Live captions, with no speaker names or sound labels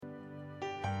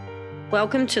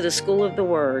Welcome to the School of the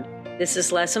Word. This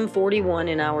is Lesson 41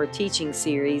 in our teaching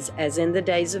series, As in the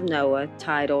Days of Noah,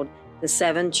 titled The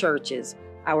Seven Churches.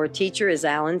 Our teacher is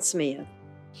Alan Smith.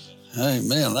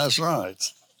 Amen, that's right.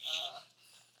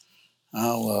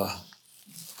 I'll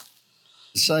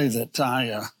say that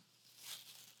I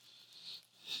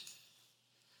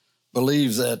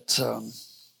believe that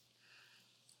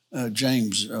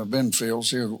James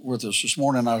Benfield's here with us this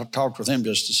morning. I talked with him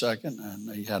just a second,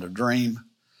 and he had a dream.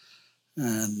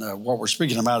 And what we're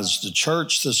speaking about is the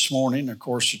church this morning. Of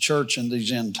course, the church in these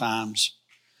end times,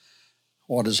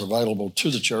 what is available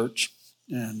to the church.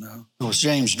 And it was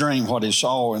James' dream. What he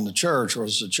saw in the church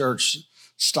was the church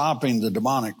stopping the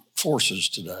demonic forces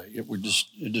today. It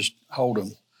just hold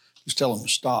them, just tell them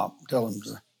to stop, tell them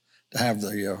to have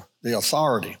the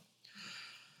authority.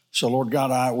 So, Lord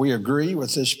God, we agree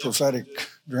with this prophetic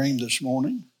dream this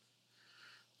morning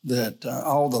that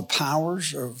all the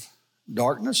powers of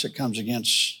darkness that comes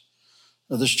against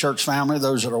this church family,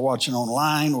 those that are watching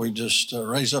online, we just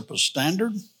raise up a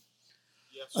standard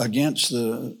against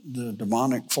the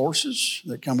demonic forces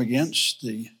that come against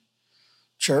the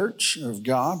church of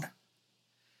God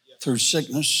through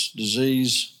sickness,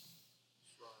 disease,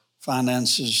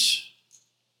 finances,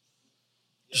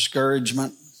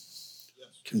 discouragement,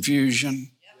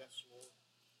 confusion.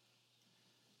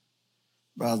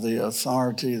 By the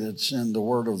authority that's in the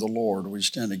word of the Lord, we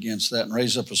stand against that and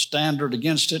raise up a standard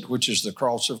against it, which is the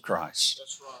cross of Christ.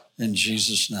 That's right. In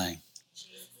Jesus' name.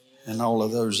 And all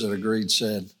of those that agreed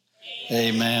said,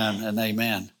 amen and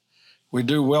amen. We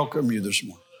do welcome you this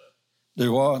morning.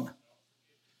 Do what?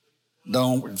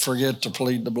 Don't forget to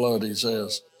plead the blood, he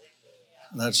says.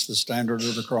 That's the standard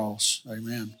of the cross.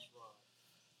 Amen.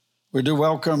 We do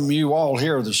welcome you all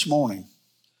here this morning.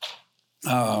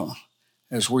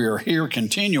 As we are here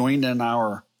continuing in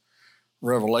our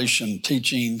Revelation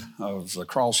teaching of the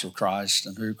cross of Christ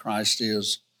and who Christ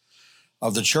is,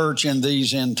 of the church in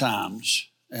these end times.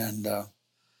 And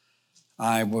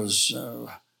I was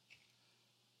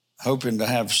hoping to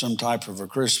have some type of a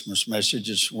Christmas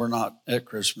message. We're not at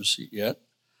Christmas yet,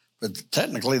 but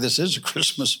technically this is a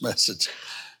Christmas message.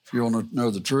 If you want to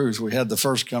know the truth, we had the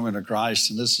first coming of Christ,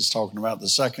 and this is talking about the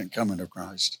second coming of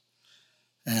Christ.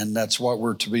 And that's what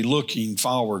we're to be looking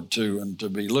forward to and to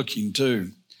be looking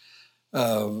to.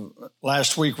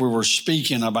 Last week we were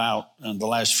speaking about, in the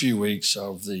last few weeks,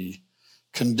 of the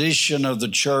condition of the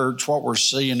church, what we're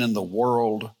seeing in the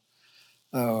world.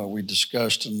 We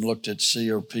discussed and looked at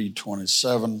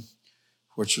COP27,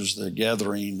 which was the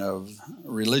gathering of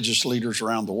religious leaders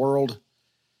around the world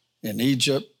in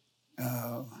Egypt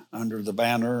under the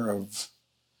banner of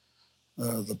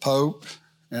the Pope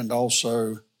and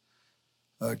also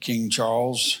King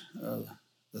Charles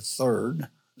III,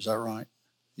 is that right?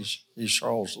 He's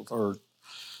Charles III,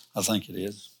 I think it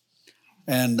is.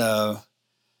 And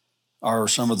are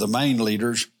some of the main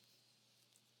leaders.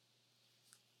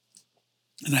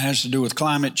 And it has to do with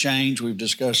climate change. We've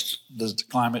discussed the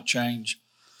climate change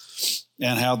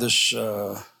and how this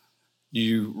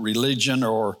new religion,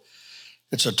 or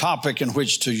it's a topic in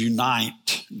which to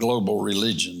unite global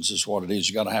religions is what it is.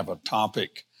 You got to have a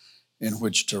topic in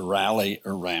which to rally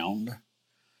around.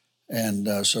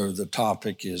 And so the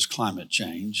topic is climate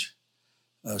change,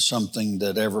 something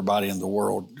that everybody in the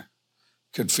world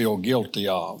could feel guilty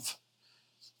of.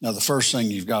 Now, the first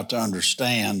thing you've got to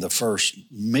understand, the first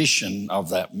mission of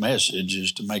that message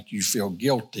is to make you feel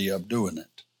guilty of doing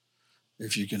it,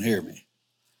 if you can hear me.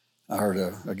 I heard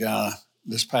a guy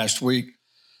this past week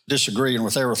disagreeing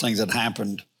with everything that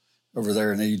happened over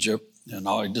there in Egypt. And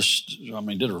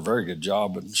did a very good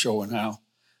job in showing how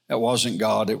it wasn't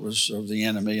God, it was of the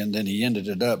enemy, and then he ended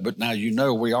it up. But now you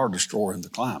know we are destroying the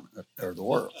climate or the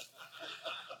world.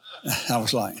 I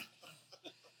was like,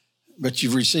 but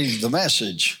you've received the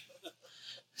message,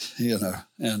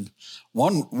 And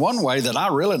one way that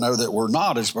I really know that we're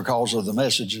not is because of the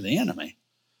message of the enemy.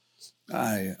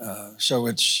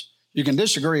 So you can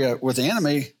disagree with the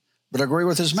enemy, but agree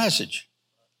with his message.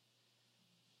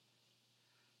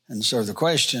 And so the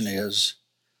question is,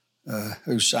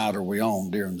 whose side are we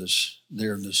on during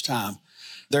this time?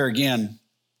 There again,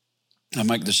 I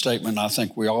make the statement, I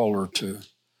think we all are to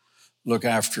look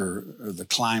after the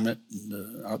climate, and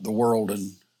the world,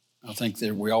 and I think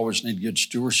that we always need good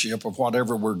stewardship of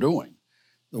whatever we're doing,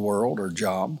 the world or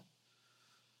job,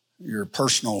 your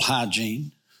personal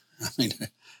hygiene.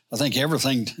 I think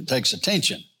everything takes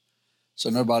attention. So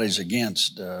nobody's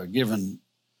against giving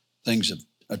things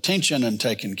attention and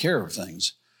taking care of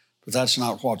things. But that's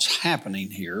not what's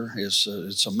happening here. It's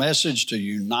a message to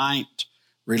unite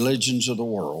religions of the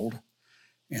world,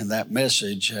 and that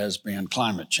message has been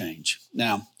climate change.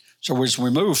 Now, So as we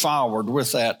move forward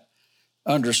with that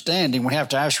understanding, we have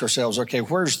to ask ourselves, okay,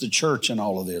 where's the church in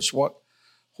all of this? What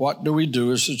do we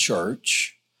do as a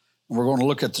church? And we're going to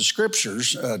look at the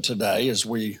scriptures today as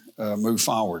we move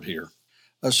forward here.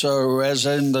 So as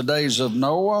in the days of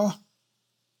Noah,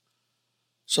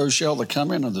 so shall the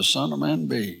coming of the Son of Man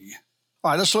be.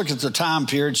 All right, let's look at the time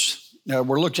periods.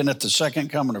 We're looking at the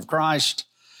second coming of Christ.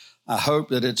 I hope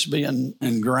that it's being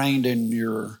ingrained in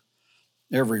your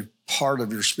every part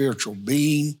of your spiritual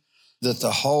being, that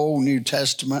the whole New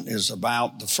Testament is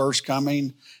about the first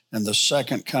coming and the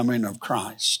second coming of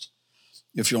Christ.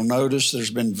 If you'll notice,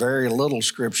 there's been very little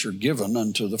scripture given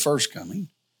unto the first coming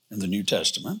in the New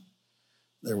Testament.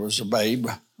 There was a babe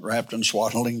wrapped in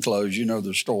swaddling clothes. You know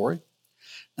the story.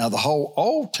 Now, the whole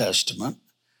Old Testament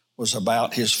was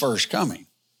about his first coming.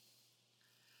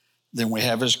 Then we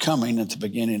have his coming at the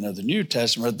beginning of the New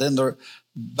Testament. Then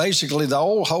basically the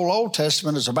whole Old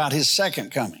Testament is about his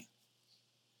second coming.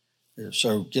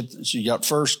 So you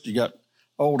got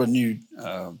Old and New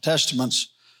Testaments,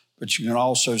 but you can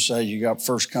also say you got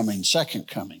first coming, second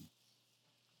coming.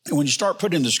 And when you start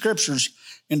putting the scriptures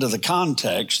into the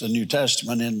context, the New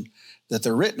Testament, and that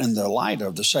they're written in the light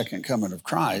of the second coming of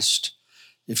Christ,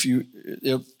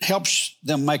 it helps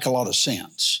them make a lot of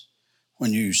sense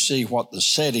when you see what the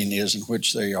setting is in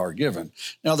which they are given.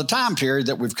 Now, the time period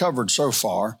that we've covered so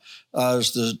far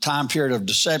is the time period of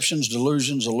deceptions,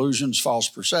 delusions, illusions, false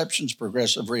perceptions,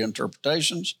 progressive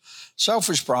reinterpretations,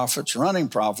 selfish prophets, running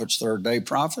prophets, third-day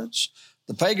prophets,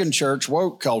 the pagan church,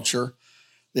 woke culture,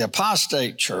 the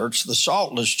apostate church, the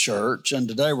saltless church, and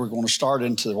today we're going to start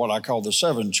into what I call the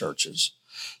seven churches.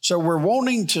 So we're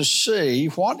wanting to see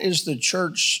what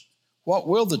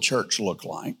will the church look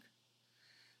like?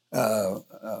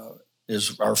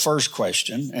 Is our first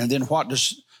question, and then what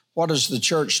is the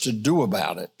church to do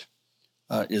about it?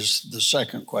 Is the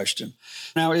second question.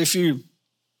 Now, if you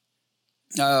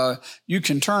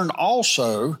can turn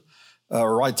also,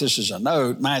 write this as a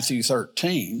note, Matthew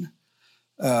 13.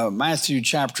 Matthew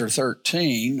chapter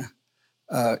 13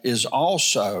 is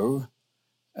also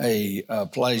a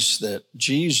place that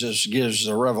Jesus gives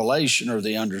the revelation or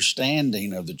the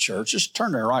understanding of the church. Just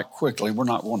turn there right quickly. We're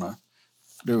not going to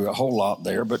do a whole lot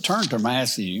there, but turn to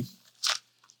Matthew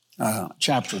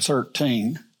chapter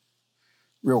 13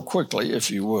 real quickly, if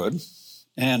you would.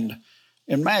 And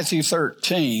in Matthew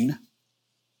 13,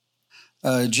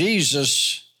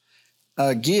 Jesus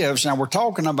gives, now we're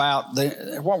talking about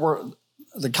the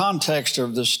context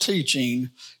of this teaching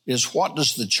is what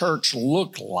does the church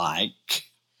look like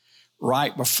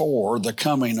right before the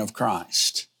coming of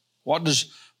Christ? What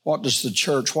does the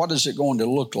church, what is it going to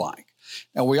look like?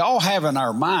 Now, we all have in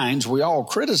our minds, we all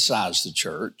criticize the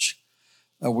church.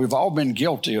 We've all been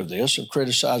guilty of this, of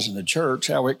criticizing the church,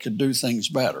 how it could do things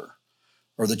better.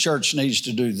 Or the church needs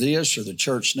to do this, or the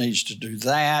church needs to do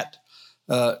that.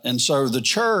 And so the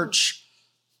church,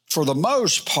 for the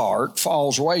most part,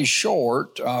 falls way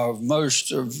short of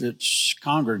most of its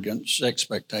congregants'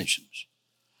 expectations.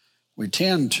 We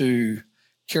tend to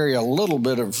carry a little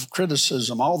bit of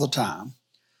criticism all the time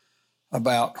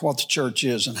about what the church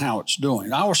is and how it's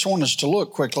doing. I just want us to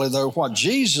look quickly, though, what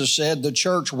Jesus said the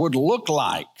church would look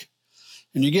like.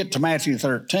 And you get to Matthew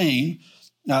 13,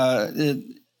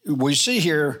 we see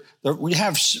here that we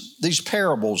have these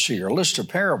parables here, a list of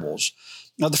parables.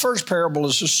 Now, the first parable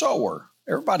is the sower.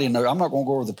 Everybody knows. I'm not going to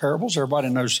go over the parables. Everybody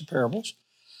knows the parables.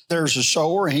 There's a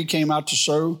sower, and he came out to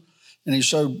sow, and he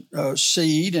sowed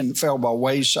seed and fell by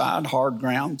wayside, hard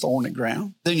ground, thorny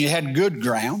ground. Then you had good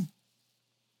ground.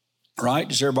 Right?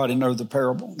 Does everybody know the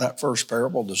parable? That first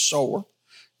parable, the sower,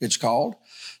 it's called.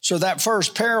 So that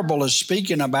first parable is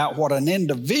speaking about what an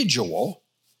individual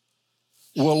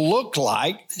will look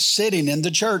like sitting in the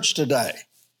church today.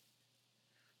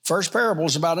 First parable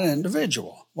is about an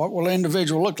individual. What will an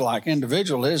individual look like?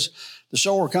 Individual is the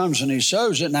sower comes and he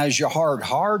sows it. Now, is your heart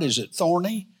hard? Is it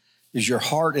thorny? Is your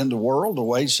heart in the world, the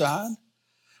wayside?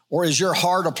 Or is your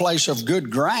heart a place of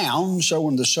good ground, so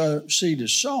when the seed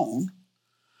is sown,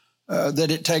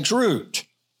 that it takes root?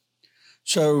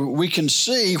 So we can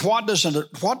see what does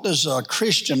a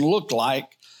Christian look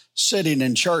like sitting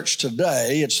in church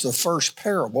today. It's the first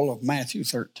parable of Matthew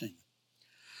 13.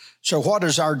 So what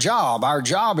is our job? Our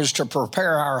job is to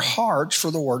prepare our hearts for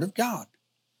the Word of God.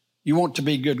 You want to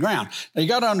be good ground. Now you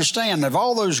got to understand that of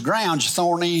all those grounds,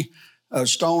 thorny,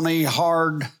 stony,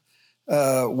 hard,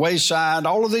 wayside,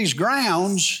 all of these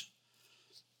grounds,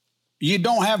 you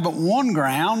don't have but one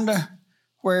ground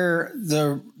where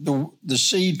the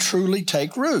seed truly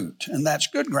take root, and that's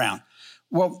good ground.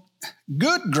 Well,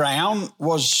 good ground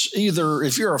was either,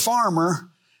 if you're a farmer,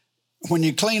 when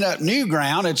you clean up new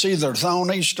ground, it's either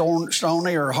thorny,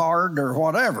 stony, or hard, or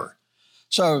whatever.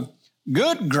 So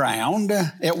good ground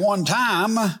at one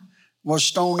time was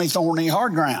stony, thorny,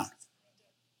 hard ground.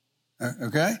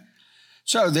 Okay?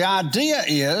 So the idea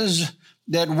is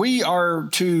that we are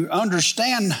to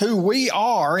understand who we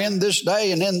are in this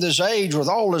day and in this age with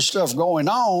all this stuff going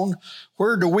on.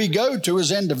 Where do we go to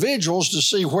as individuals to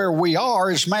see where we are?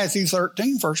 It's Matthew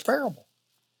 13, first parable.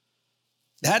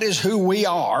 That is who we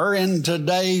are in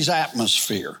today's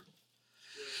atmosphere.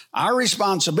 Our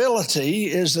responsibility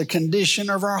is the condition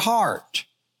of our heart.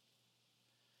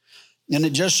 And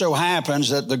it just so happens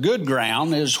that the good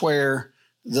ground is where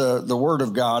the Word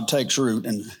of God takes root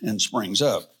and springs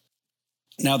up.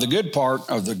 Now, the good part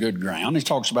of the good ground, he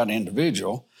talks about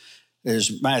individual,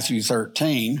 is Matthew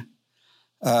 13.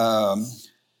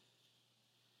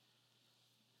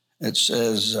 It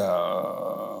says,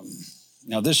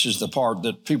 now this is the part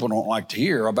that people don't like to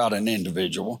hear about an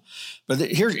individual, but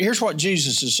here's what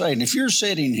Jesus is saying. If you're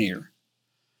sitting here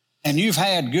and you've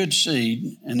had good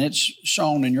seed and it's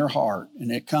sown in your heart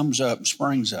and it comes up and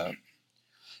springs up,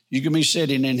 you can be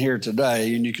sitting in here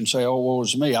today and you can say, oh, woe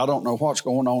is me. I don't know what's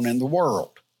going on in the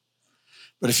world.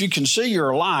 But if you can see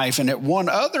your life and at one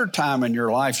other time in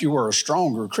your life you were a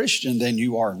stronger Christian than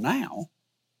you are now,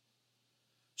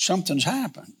 something's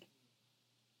happened.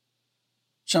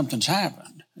 Something's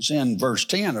happened. It's in verse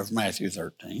 10 of Matthew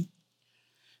 13.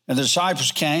 And the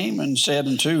disciples came and said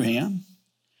unto him,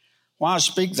 why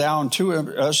speak thou unto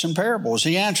us in parables?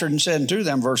 He answered and said unto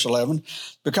them, verse 11,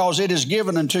 because it is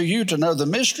given unto you to know the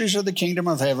mysteries of the kingdom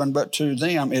of heaven, but to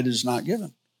them it is not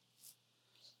given.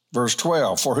 Verse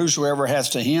 12, for whosoever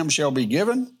hath to him shall be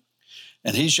given,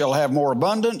 and he shall have more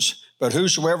abundance, but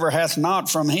whosoever hath not,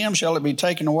 from him shall it be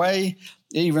taken away,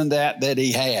 even that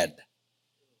he had.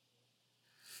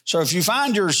 So if you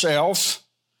find yourself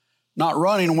not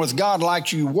running with God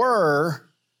like you were,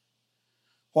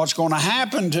 what's going to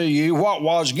happen to you, what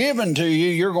was given to you,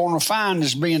 you're going to find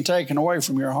is being taken away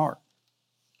from your heart.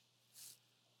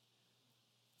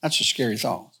 That's a scary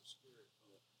thought.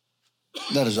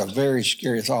 That is a very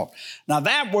scary thought. Now,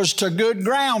 that was to good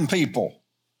ground, people.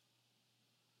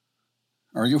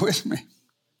 Are you with me?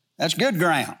 That's good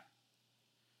ground.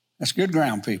 That's good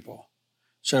ground, people.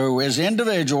 So as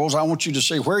individuals, I want you to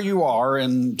see where you are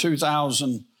in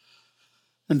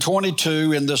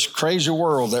 2022 in this crazy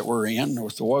world that we're in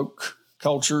with the woke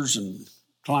cultures and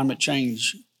climate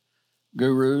change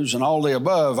gurus and all the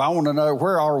above. I want to know,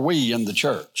 where are we in the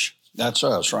church? That's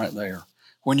us right there.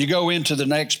 When you go into the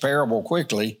next parable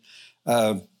quickly,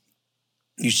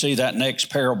 you see that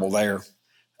next parable there.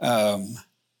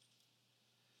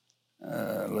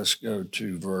 Let's go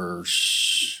to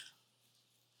verse...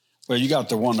 Well, you got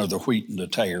the one of the wheat and the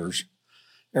tares.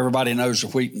 Everybody knows the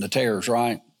wheat and the tares,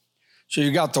 right? So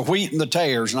you got the wheat and the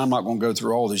tares, and I'm not going to go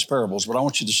through all these parables, but I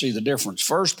want you to see the difference.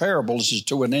 First parable is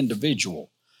to an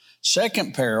individual.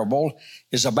 Second parable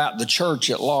is about the church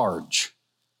at large.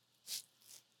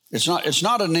 It's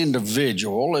not an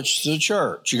individual, it's the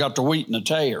church. You got the wheat and the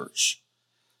tares.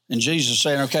 And Jesus is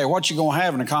saying, okay, what you going to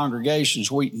have in the congregation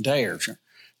is wheat and tares.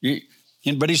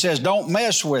 But he says, don't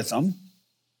mess with them.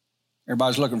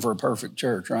 Everybody's looking for a perfect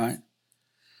church, right?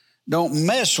 Don't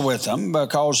mess with them,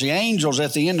 because the angels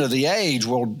at the end of the age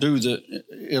will do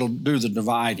the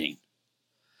dividing.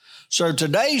 So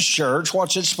today's church,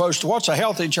 what's a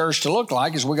healthy church to look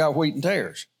like is we got wheat and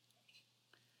tares.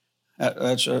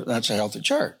 That's a healthy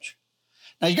church.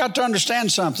 Now you got to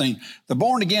understand something. The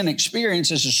born again experience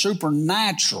is a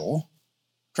supernatural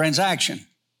transaction.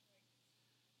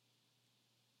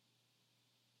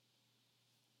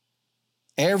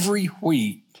 Every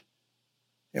wheat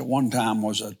at one time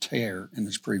was a tare in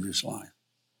its previous life.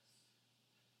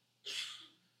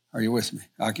 Are you with me?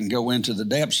 I can go into the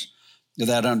depths of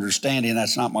that understanding.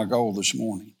 That's not my goal this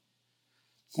morning.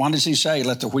 Why does he say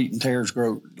let the wheat and tares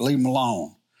grow? Leave them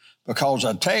alone. Because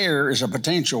a tare is a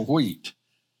potential wheat.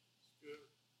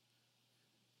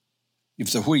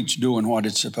 If the wheat's doing what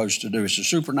it's supposed to do, it's a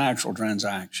supernatural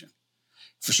transaction.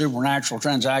 If a supernatural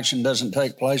transaction doesn't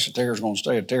take place, a tare is going to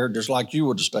stay a tare, just like you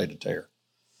would have stayed a tare.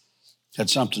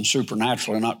 Had something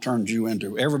supernatural and not turned you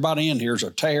into. Everybody in here is a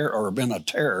tare or been a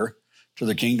terror to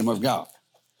the kingdom of God,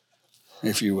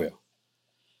 if you will.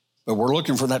 But we're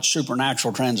looking for that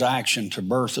supernatural transaction to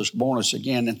birth us, born us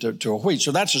again into a wheat.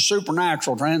 So that's a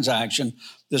supernatural transaction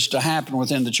that's to happen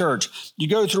within the church. You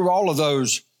go through all of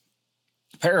those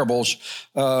parables,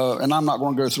 and I'm not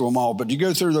going to go through them all, but you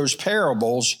go through those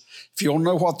parables, if you'll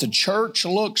know what the church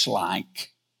looks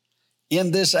like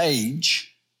in this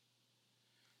age,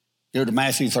 go to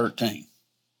Matthew 13.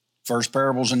 First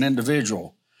parable is an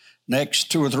individual.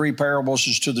 Next 2 or 3 parables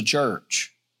is to the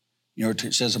church. You know,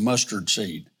 it says a mustard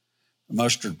seed, a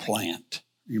mustard plant.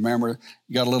 You remember,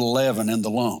 you got a little leaven in the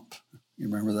lump. You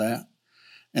remember that?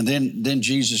 And then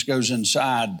Jesus goes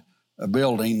inside a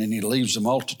building and he leaves the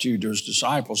multitude to his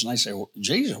disciples. And they say, well,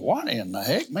 Jesus, what in the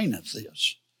heck meaneth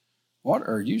this? What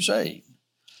are you saying?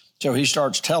 So he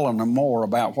starts telling them more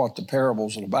about what the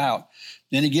parable's about.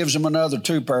 Then he gives them another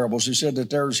 2 parables. He said that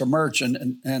there's a merchant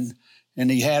and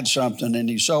he had something and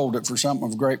he sold it for something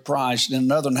of great price. Then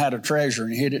another one had a treasure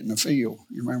and he hid it in the field.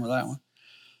 You remember that one?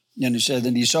 And he said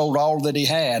that he sold all that he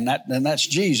had, and that's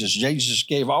Jesus. Jesus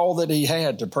gave all that he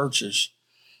had to purchase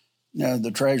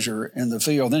the treasure in the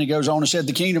field. Then he goes on and said,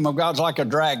 the kingdom of God's like a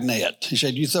dragnet. He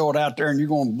said, you throw it out there and you're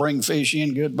going to bring fish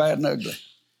in, good, bad, and ugly.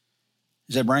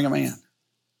 He said, bring them in.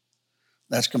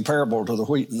 That's comparable to the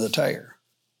wheat and the tare.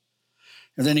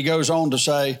 And then he goes on to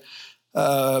say,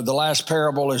 the last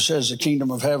parable, it says the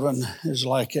kingdom of heaven is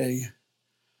like a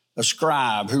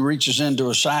scribe who reaches into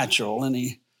a satchel and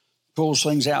he pulls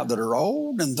things out that are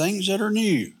old and things that are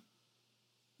new.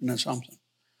 Isn't that something?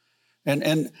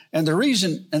 And the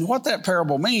reason, and what that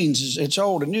parable means is it's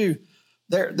old and new.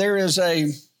 There is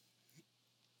the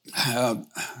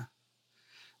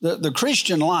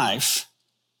Christian life.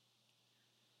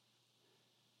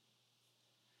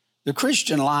 The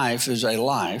Christian life is a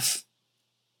life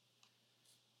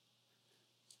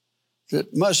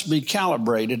that must be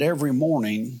calibrated every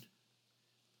morning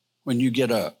when you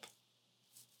get up.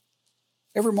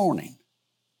 Every morning.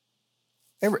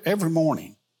 Every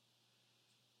morning.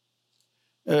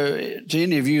 To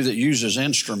any of you that uses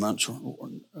instruments,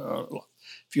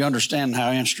 if you understand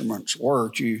how instruments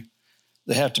work,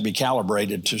 they have to be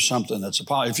calibrated to something that's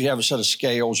if you have a set of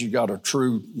scales, you've got a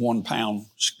true 1 pound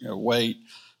weight,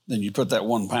 then you put that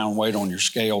 1 pound weight on your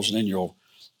scales, and then you'll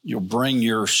bring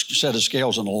your set of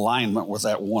scales in alignment with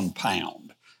that 1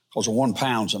 pound, because a 1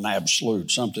 pound's an absolute,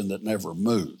 something that never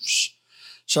moves.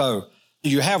 So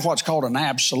you have what's called an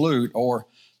absolute, or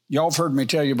y'all have heard me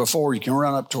tell you before, you can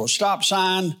run up to a stop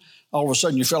sign, all of a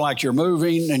sudden you feel like you're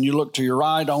moving, and you look to your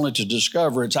right only to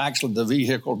discover it's actually the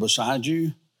vehicle beside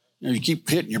you. You keep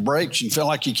hitting your brakes and you feel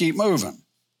like you keep moving.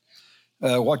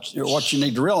 What you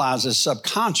need to realize is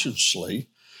subconsciously,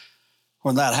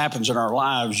 when that happens in our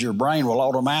lives, your brain will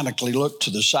automatically look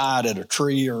to the side at a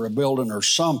tree or a building or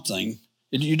something.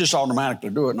 You just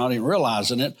automatically do it, not even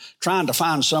realizing it, trying to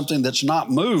find something that's not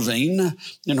moving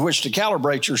in which to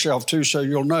calibrate yourself to so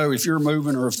you'll know if you're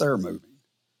moving or if they're moving.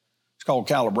 It's called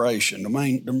calibration.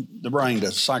 The brain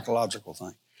does a psychological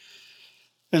thing.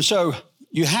 And so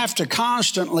you have to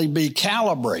constantly be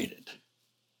calibrated.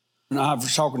 And I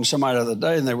was talking to somebody the other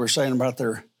day, and they were saying about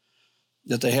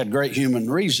that they had great human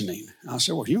reasoning. I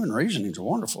said, well, human reasoning is a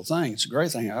wonderful thing. It's a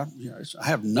great thing. I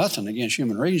have nothing against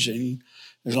human reasoning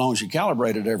as long as you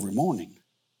calibrate it every morning.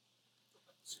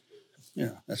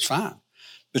 Yeah, that's fine.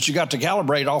 But you got to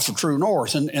calibrate off of true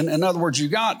north. And in other words,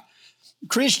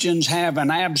 Christians have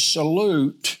an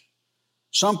absolute,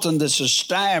 something that's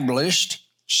established,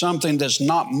 something that's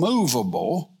not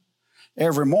movable.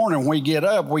 Every morning when we get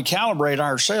up, we calibrate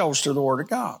ourselves to the Word of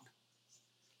God.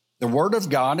 The Word of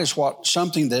God is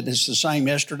something that is the same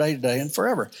yesterday, today, and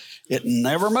forever. It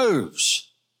never moves.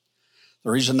 The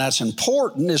reason that's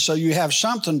important is so you have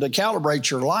something to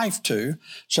calibrate your life to.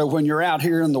 So when you're out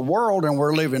here in the world and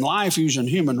we're living life using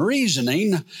human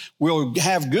reasoning, we'll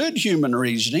have good human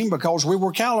reasoning because we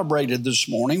were calibrated this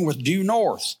morning with due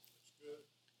north.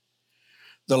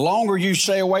 The longer you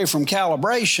stay away from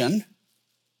calibration,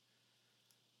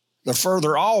 the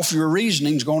further off your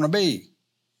reasoning is going to be.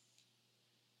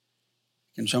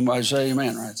 Can somebody say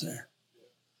amen right there?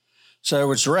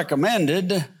 So it's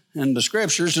recommended in the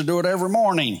scriptures to do it every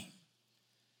morning.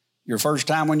 Your first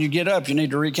time when you get up, you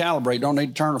need to recalibrate. Don't need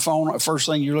to turn the phone. First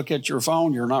thing you look at your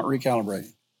phone, you're not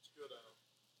recalibrating.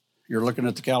 You're looking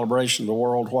at the calibration of the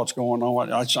world, what's going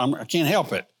on. I can't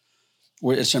help it.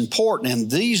 It's important in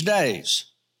these days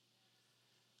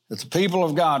that the people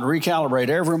of God recalibrate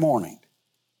every morning.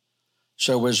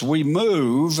 So as we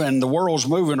move and the world's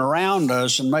moving around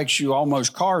us and makes you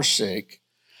almost car sick,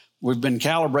 we've been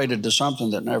calibrated to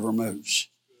something that never moves.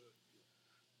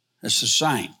 It's the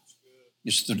same.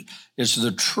 It's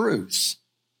the truth.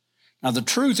 Now, the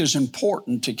truth is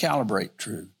important to calibrate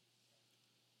truth.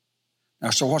 Now,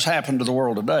 so what's happened to the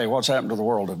world today? What's happened to the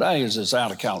world today is it's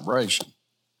out of calibration.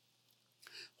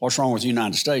 What's wrong with the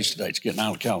United States today? It's getting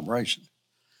out of calibration.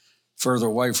 Further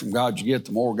away from God you get,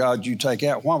 the more God you take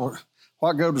out.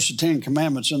 Why go to the 10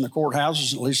 Commandments in the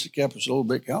courthouses? At least it kept us a little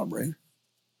bit calibrated.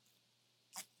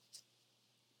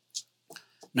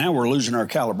 Now we're losing our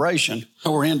calibration.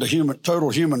 We're into total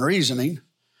human reasoning.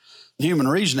 human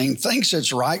reasoning thinks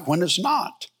it's right when it's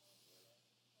not.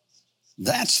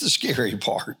 That's the scary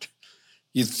part.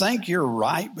 You think you're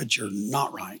right, but you're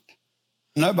not right.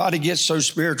 Nobody gets so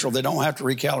spiritual they don't have to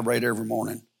recalibrate every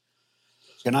morning.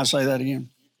 Can I say that again?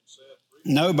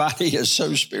 Nobody is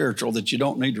so spiritual that you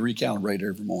don't need to recalibrate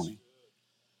every morning.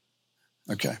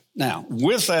 Okay. Now,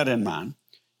 with that in mind,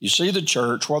 you see the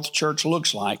church, what the church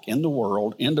looks like in the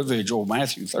world, individual.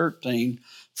 Matthew 13,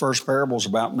 first parable's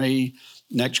about me.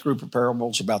 Next group of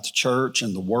parables about the church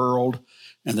and the world.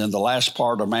 And then the last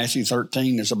part of Matthew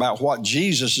 13 is about what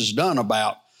Jesus has done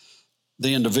about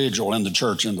the individual and the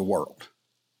church and the world.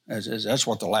 That's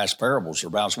what the last parables are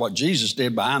about. It's what Jesus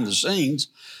did behind the scenes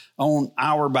on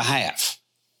our behalf.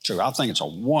 So I think it's a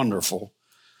wonderful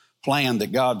plan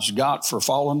that God's got for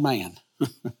fallen man.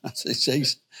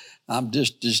 I'm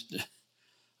just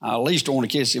I at least want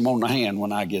to kiss him on the hand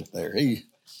when I get there.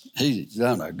 He's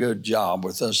done a good job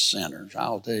with us sinners,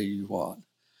 I'll tell you what.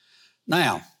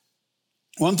 Now,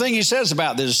 one thing he says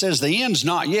about this, it says the end's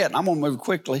not yet. I'm going to move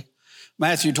quickly.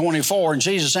 Matthew 24, and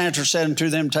Jesus answered, said unto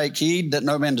them, take heed that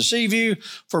no man deceive you,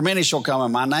 for many shall come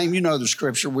in my name. You know the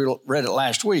scripture, we read it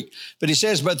last week. But he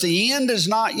says, but the end is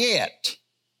not yet.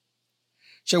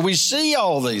 So we see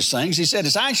all these things. He said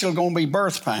it's actually going to be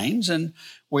birth pains. And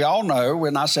we all know,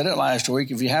 and I said it last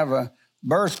week, if you have a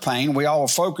birth pain, we all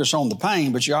focus on the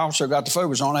pain, but you also got to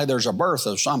focus on, hey, there's a birth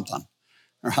of something,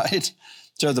 right?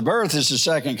 So the birth is the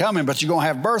second coming, but you're going to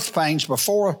have birth pains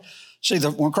before. See,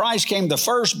 when Christ came the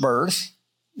first birth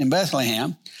in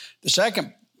Bethlehem, the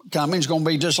second coming is going to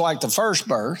be just like the first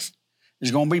birth.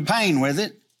 There's going to be pain with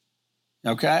it,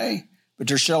 okay? But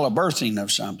there's still a birthing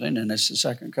of something, and it's the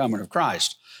second coming of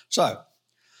Christ. So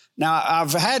now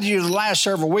I've had you the last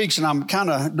several weeks, and I'm kind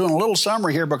of doing a little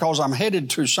summary here because I'm headed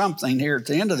to something here at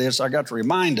the end of this. I got to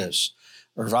remind us,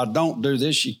 or if I don't do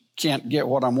this, you can't get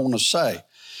what I want to say.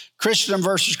 Christendom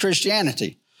versus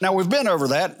Christianity. Now, we've been over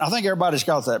that. I think everybody's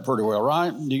got that pretty well,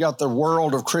 right? You got the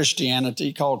world of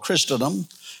Christianity called Christendom,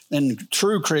 and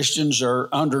true Christians are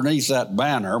underneath that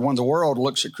banner. When the world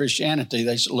looks at Christianity,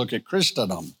 they look at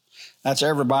Christendom. That's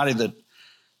everybody that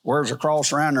wears a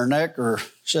cross around their neck or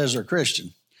says they're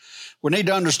Christian. We need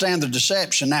to understand the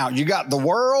deception. Now, you got the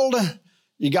world,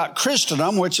 you got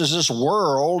Christendom, which is this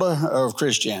world of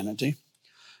Christianity,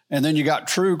 and then you got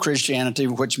true Christianity,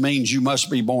 which means you must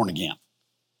be born again.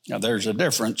 Now, there's a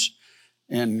difference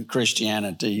in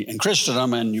Christianity and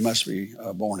Christendom, and you must be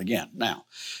born again. Now,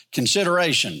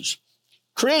 considerations.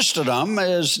 Christendom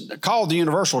is called the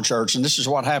Universal Church, and this is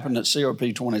what happened at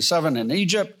COP27 in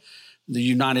Egypt. The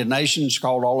United Nations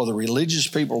called all of the religious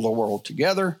people of the world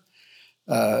together.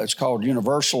 It's called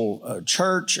Universal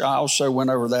Church. I also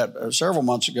went over that several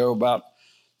months ago about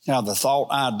how the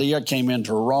thought idea came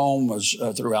into Rome was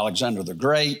through Alexander the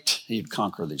Great. He'd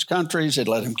conquer these countries. He'd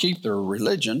let them keep their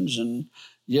religions, and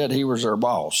yet he was their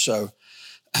boss. So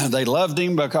they loved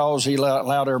him because he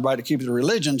allowed everybody to keep their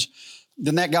religions.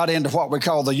 Then that got into what we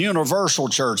call the Universal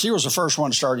Church. He was the first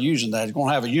one to start using that. He's going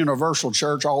to have a universal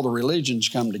church. All the religions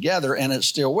come together, and it's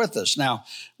still with us. Now,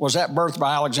 was that birthed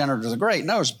by Alexander the Great?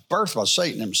 No, it's birthed by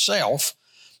Satan himself.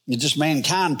 It just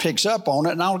mankind picks up on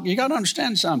it. Now, you got to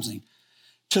understand something.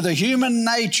 To the human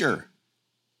nature,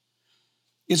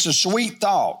 it's a sweet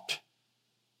thought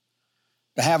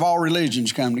to have all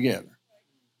religions come together.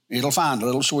 It'll find a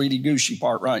little sweetie goosey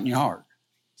part right in your heart.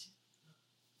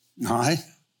 All right?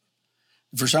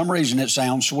 For some reason, it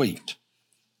sounds sweet.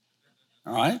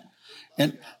 All right?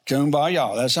 And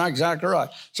kumbaya, that's not exactly right.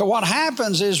 So what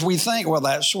happens is we think, well,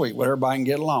 that's sweet. Well, everybody can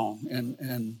get along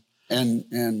and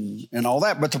all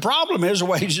that. But the problem is the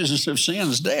wages of sin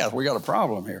is death. We got a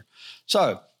problem here.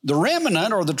 So the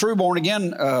remnant or the true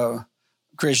born-again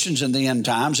Christians in the end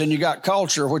times, and you got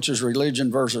culture, which is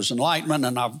religion versus enlightenment,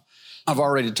 and I've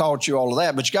already taught you all of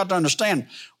that, but you got to understand,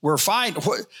 we're fighting.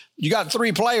 You got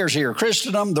three players here,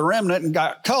 Christendom, the remnant, and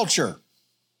got culture.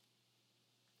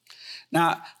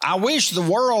 Now, I wish the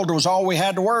world was all we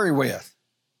had to worry with.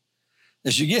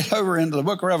 As you get over into the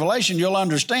book of Revelation, you'll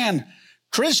understand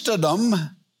Christendom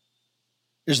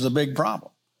is the big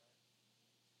problem.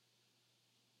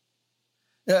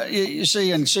 You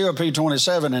see, in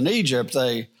COP27 in Egypt,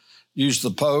 they used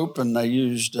the Pope and they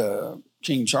used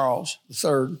King Charles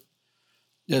III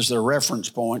as their reference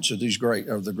points of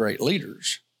the great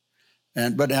leaders.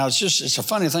 But now it's a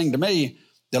funny thing to me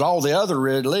that all the other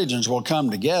religions will come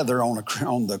together on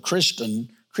the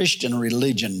Christian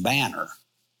religion banner.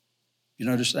 You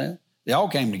notice that? They all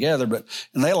came together,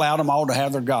 and they allowed them all to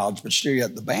have their gods, but still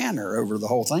yet the banner over the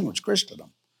whole thing was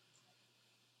Christendom.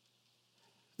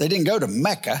 They didn't go to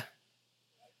Mecca.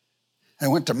 They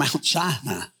went to Mount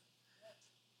Sinai.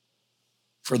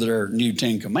 for their new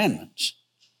 10 Commandments.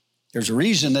 There's a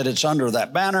reason that it's under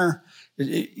that banner.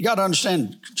 You got to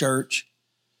understand, church,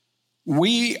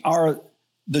 we are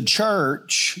the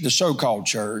church, the so-called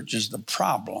church, is the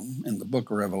problem in the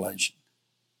book of Revelation,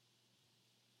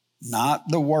 not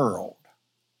the world.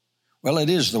 Well, it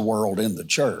is the world in the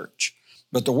church,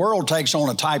 but the world takes on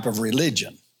a type of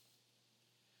religion.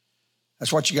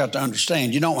 That's what you got to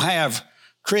understand. You don't have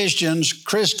Christians,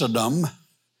 Christendom.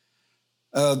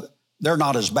 They're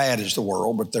not as bad as the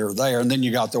world, but they're there. And then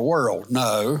you got the world.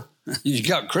 No, you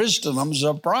got Christendom's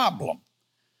a problem.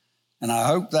 And I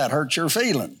hope that hurts your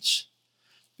feelings.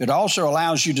 It also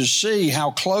allows you to see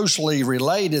how closely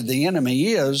related the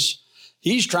enemy is.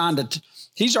 He's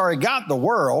already got the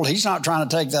world. He's not trying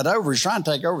to take that over. He's trying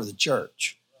to take over the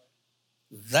church.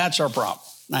 That's our problem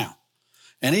now.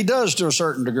 And he does to a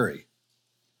certain degree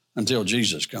until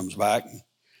Jesus comes back.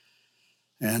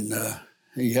 And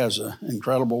he has an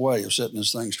incredible way of setting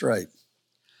this thing straight.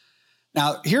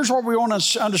 Now, here's what we want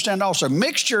to understand also.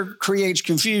 Mixture creates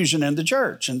confusion in the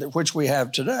church, which we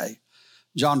have today.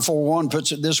 John 4:1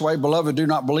 puts it this way, "Beloved, do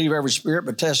not believe every spirit,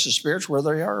 but test the spirits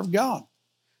whether they are of God."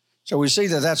 So we see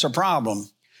that that's a problem.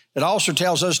 It also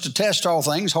tells us to test all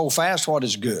things, hold fast what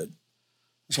is good.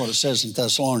 That's what it says in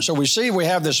Thessalonians. So we see we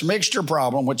have this mixture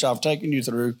problem, which I've taken you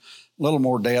through a little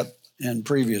more depth in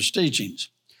previous teachings.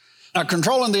 Now,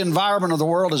 controlling the environment of the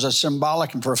world is a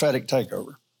symbolic and prophetic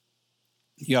takeover.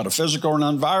 You got a physical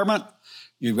environment,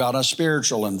 you've got a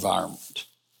spiritual environment.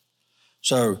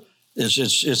 So it's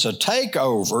a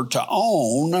takeover to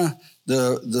own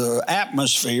the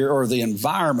atmosphere or the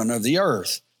environment of the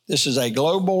earth. This is a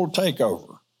global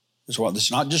takeover.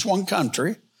 It's not just one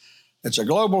country. It's a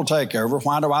global takeover.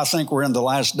 Why do I think we're in the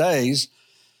last days?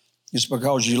 It's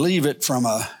because you leave it from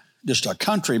just a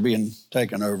country being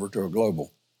taken over to a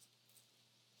global.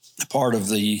 Part of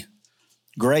the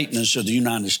greatness of the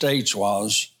United States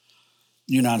was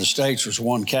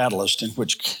one catalyst in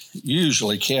which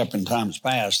usually kept in times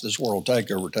past this world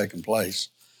takeover taking place.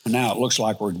 And now it looks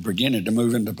like we're beginning to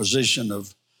move into a position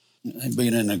of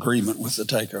being in agreement with the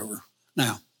takeover.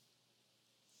 Now,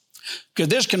 could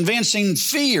this convincing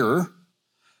fear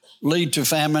lead to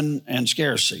famine and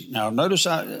scarcity? Now, notice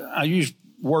I use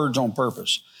words on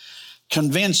purpose.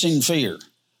 Convincing fear.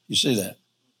 You see that?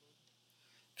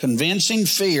 Convincing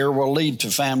fear will lead to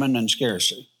famine and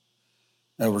scarcity.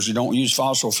 In other words, you don't use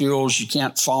fossil fuels, you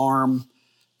can't farm,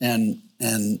 and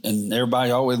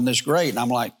everybody, oh, isn't this great? And I'm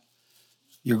like,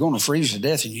 you're going to freeze to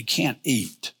death and you can't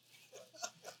eat.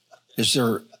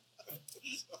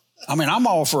 I'm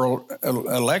all for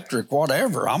electric,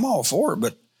 whatever. I'm all for it,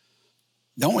 but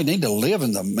don't we need to live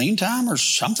in the meantime or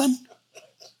something?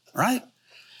 Right?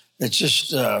 It's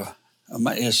just,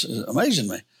 it's amazing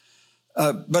to me.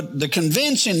 But the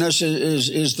convincingness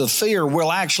is the fear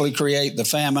will actually create the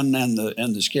famine and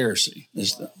the scarcity.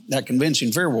 That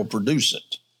convincing fear will produce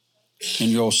it. And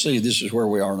you'll see this is where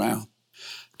we are now.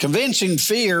 Convincing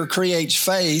fear creates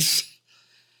faith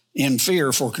in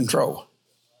fear for control.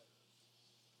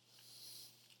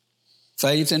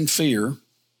 Faith and fear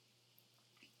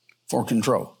for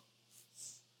control.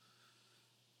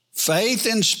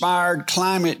 Faith-inspired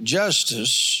climate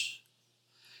justice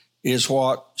is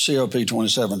what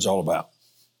COP27 is all about.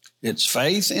 It's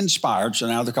faith-inspired, so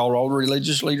now they call all the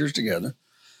religious leaders together.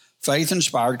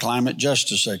 Faith-inspired climate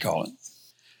justice, they call it.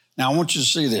 Now, I want you to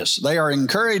see this. They are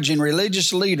encouraging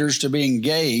religious leaders to be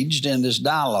engaged in this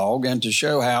dialogue and to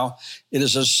show how it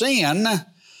is a sin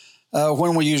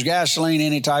when we use gasoline,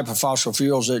 any type of fossil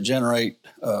fuels that generate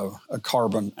a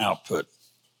carbon output.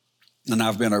 And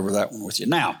I've been over that one with you.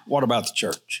 Now, what about the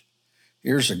church?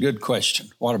 Here's a good question.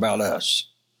 What about us?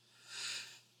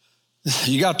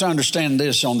 You got to understand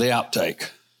this on the outtake.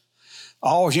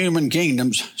 All human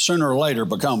kingdoms sooner or later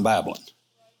become Babylon.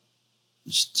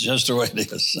 It's just the way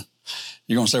it is.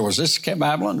 You're going to say, was this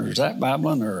Babylon or is that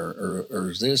Babylon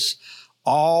or is this?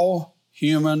 All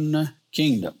human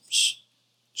kingdoms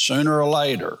sooner or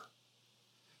later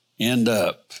end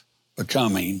up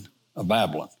becoming a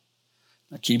Babylon.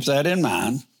 Now keep that in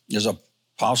mind. There's a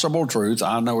possible truth.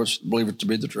 I believe it to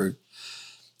be the truth.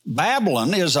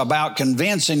 Babylon is about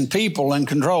convincing people and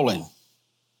controlling.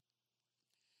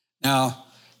 Now,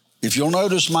 if you'll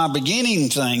notice my beginning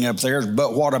thing up there,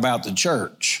 but what about the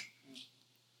church?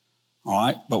 All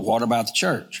right, but what about the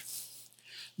church?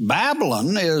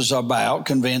 Babylon is about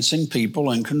convincing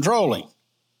people and controlling.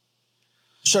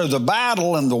 So the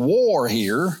battle and the war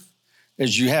here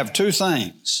is you have two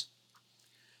things.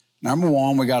 Number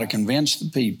one, we got to convince the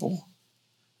people.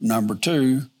 Number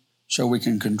two, so we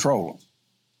can control them.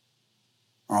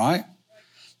 All right?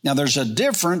 Now, there's a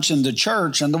difference in the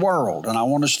church and the world, and I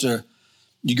want us to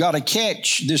You got to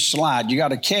catch this slide. You got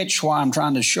to catch why I'm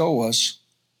trying to show us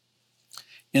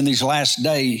in these last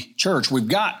day church. We've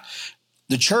got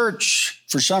the church,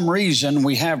 for some reason,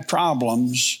 we have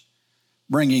problems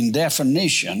bringing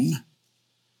definition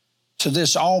to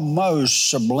this almost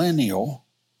subliminal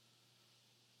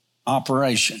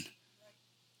operation.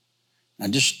 Now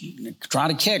just try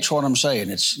to catch what I'm saying.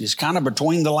 It's kind of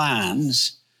between the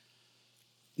lines,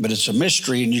 but it's a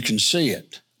mystery and you can see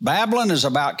it. Babylon is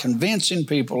about convincing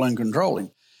people and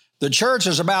controlling. The church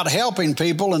is about helping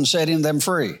people and setting them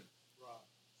free.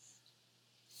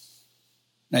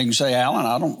 Now you can say,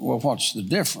 Alan, well, what's the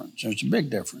difference? There's a big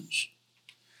difference.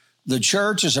 The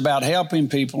church is about helping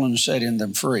people and setting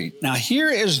them free. Now here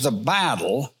is the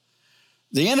battle.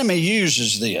 The enemy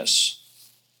uses this.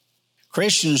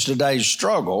 Christians today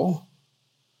struggle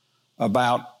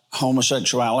about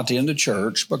homosexuality in the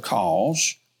church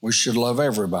because we should love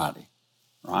everybody,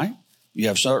 right? You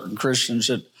have certain Christians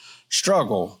that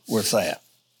struggle with that.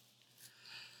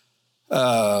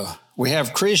 We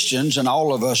have Christians, and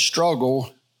all of us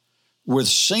struggle with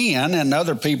sin, and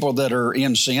other people that are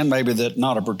in sin, maybe that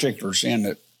not a particular sin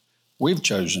that we've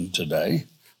chosen today,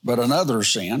 but another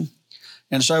sin.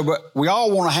 And so, but we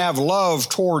all want to have love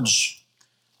towards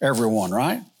everyone,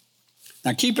 right?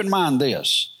 Now keep in mind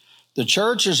this. The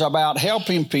church is about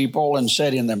helping people and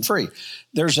setting them free.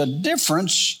 There's a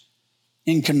difference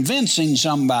in convincing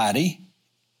somebody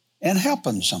and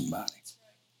helping somebody.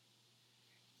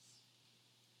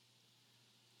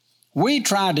 We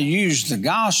try to use the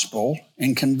gospel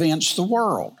and convince the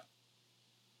world.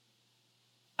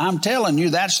 I'm telling you,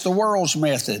 that's the world's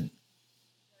method.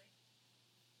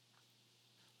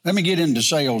 Let me get into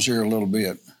sales here a little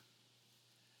bit.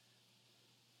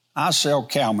 I sell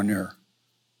cow manure.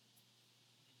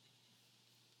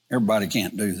 Everybody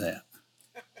can't do that.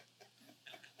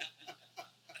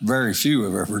 Very few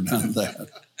have ever done that.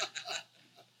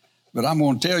 But I'm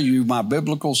going to tell you my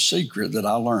biblical secret that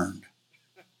I learned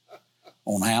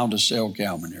on how to sell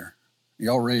cow manure.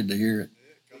 Y'all ready to hear it?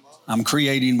 I'm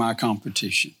creating my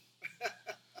competition.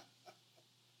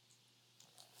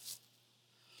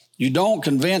 You don't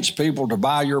convince people to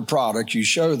buy your product. You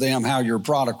show them how your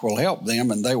product will help them,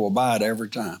 and they will buy it every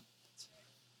time.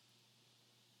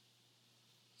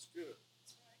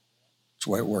 That's the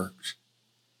way it works.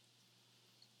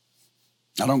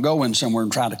 I don't go in somewhere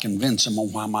and try to convince them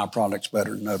on why my product's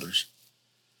better than others.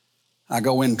 I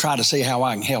go in and try to see how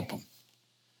I can help them,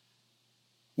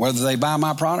 whether they buy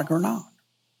my product or not.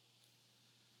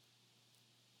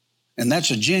 And that's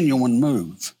a genuine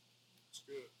move.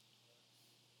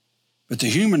 But the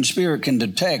human spirit can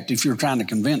detect if you're trying to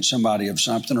convince somebody of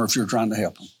something or if you're trying to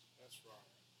help them.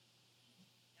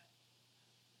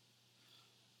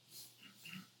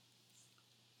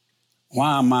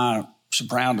 Why am I so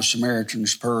proud of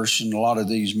Samaritan's Purse and a lot of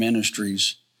these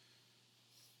ministries?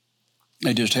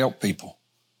 They just help people.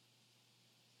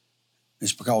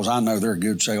 It's because I know they're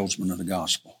good salesmen of the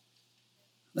gospel.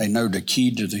 They know the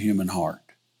key to the human heart.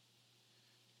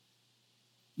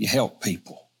 You help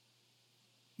people.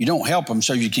 You don't help them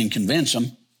so you can convince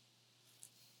them.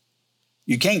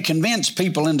 You can't convince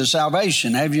people into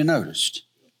salvation, have you noticed?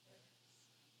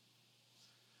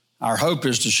 Our hope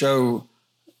is to show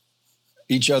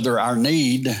each other our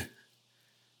need,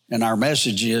 and our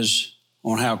message is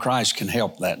on how Christ can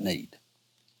help that need.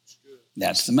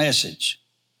 That's the message.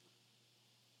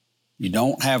 You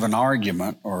don't have an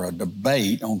argument or a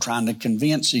debate on trying to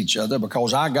convince each other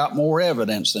because I got more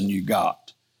evidence than you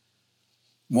got.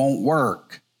 Won't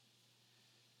work.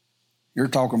 You're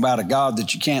talking about a God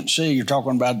that you can't see. You're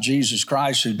talking about Jesus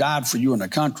Christ who died for you in a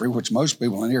country which most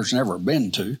people in here has never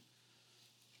been to.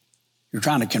 You're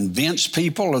trying to convince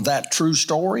people of that true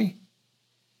story.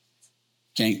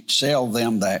 Can't sell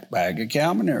them that bag of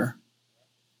cow manure.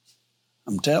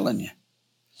 I'm telling you.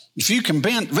 If you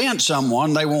convince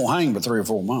someone, they won't hang for 3 or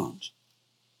 4 months.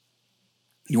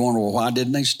 You wonder, well, why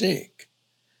didn't they stick?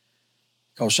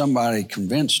 Because somebody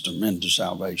convinced them into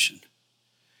salvation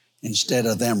instead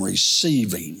of them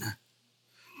receiving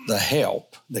the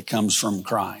help that comes from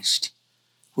Christ,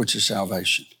 which is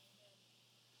salvation.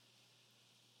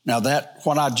 Now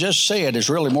what I just said is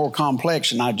really more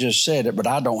complex than I just said it, but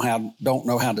I don't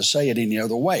know how to say it any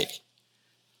other way.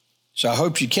 So I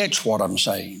hope you catch what I'm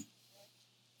saying.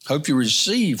 Hope you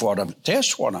receive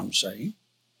test what I'm saying.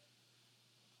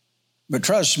 But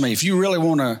trust me, if you really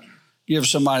want to give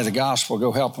somebody the gospel,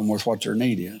 go help them with what their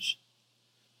need is.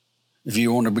 If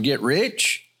you want to get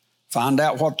rich, find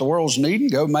out what the world's needing,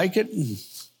 go make it and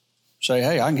say,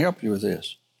 hey, I can help you with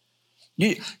this.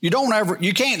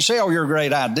 You can't sell your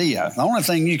great idea. The only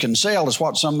thing you can sell is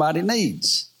what somebody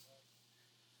needs.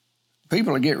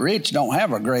 People that get rich don't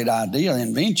have a great idea,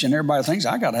 invention. Everybody thinks,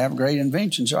 I got to have a great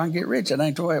invention so I can get rich. That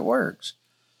ain't the way it works.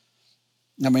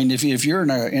 I mean, if you're in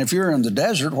the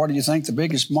desert, what do you think the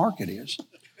biggest market is?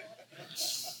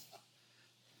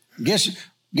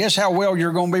 Guess how well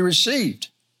you're going to be received,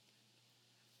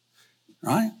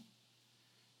 right?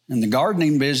 In the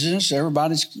gardening business,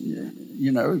 everybody's,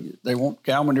 they want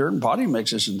cow manure and potting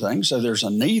mixes and things, so there's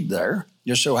a need there.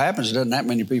 Just so happens it doesn't that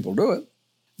many people do it.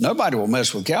 Nobody will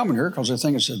mess with cow manure because they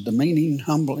think it's a demeaning,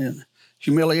 humbling,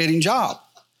 humiliating job.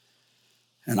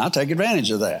 And I take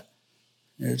advantage of that.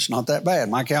 It's not that bad.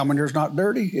 My cow manure's not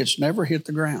dirty. It's never hit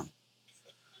the ground.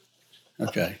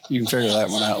 Okay, you can figure that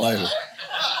one out later.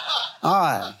 All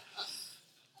right.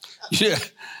 Yeah.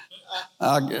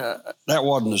 That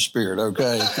wasn't the spirit,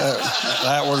 okay?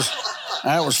 That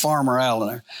was Farmer Allen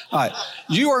there. All right.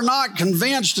 You are not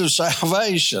convinced of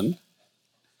salvation,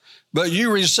 but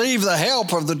you receive the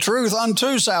help of the truth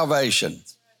unto salvation.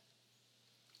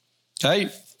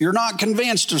 Okay? You're not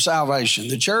convinced of salvation.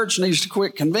 The church needs to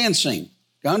quit convincing.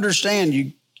 Understand,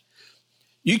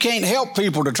 you can't help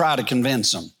people to try to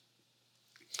convince them.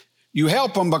 You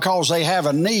help them because they have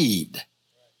a need.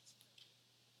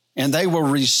 And they will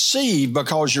receive,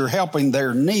 because you're helping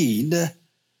their need,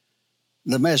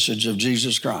 the message of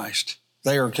Jesus Christ.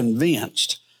 They are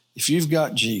convinced, if you've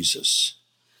got Jesus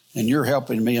and you're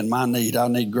helping me in my need, I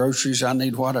need groceries, I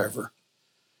need whatever,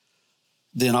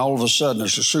 then all of a sudden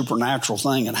it's a supernatural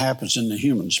thing that happens in the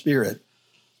human spirit.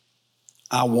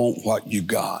 I want what you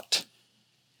got.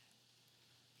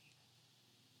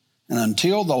 And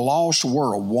until the lost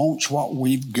world wants what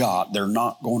we've got, they're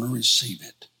not going to receive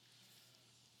it.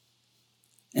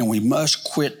 And we must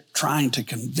quit trying to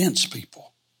convince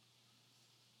people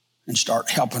and start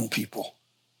helping people.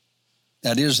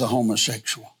 That is the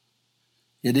homosexual.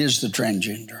 It is the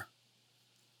transgender.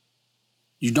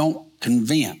 You don't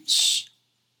convince,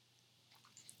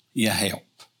 you help.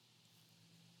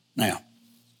 Now,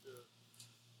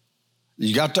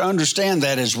 you got to understand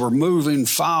that as we're moving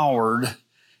forward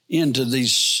into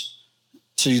these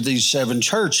 7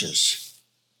 churches.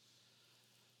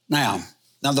 Now,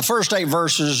 the first 8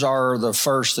 verses are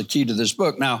the key to this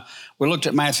book. Now, we looked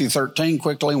at Matthew 13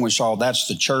 quickly, and we saw that's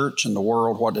the church and the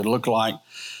world, what it looked like.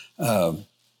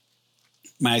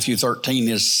 Matthew 13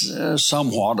 is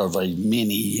somewhat of a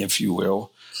mini, if you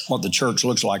will, what the church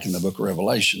looks like in the book of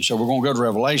Revelation. So we're going to go to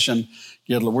Revelation.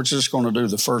 We're just going to do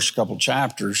the first couple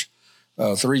chapters,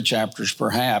 3 chapters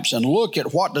perhaps, and look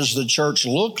at what does the church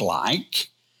look like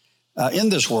in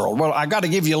this world. Well, I got to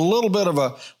give you a little bit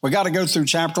of we got to go through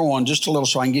chapter 1 just a little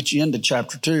so I can get you into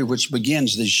chapter 2, which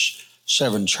begins these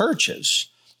 7 churches.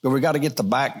 But we got to get the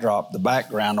backdrop, the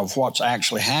background of what's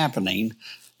actually happening.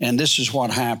 And this is what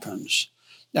happens.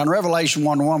 Now in Revelation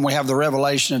 1:1, we have the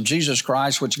revelation of Jesus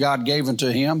Christ, which God gave unto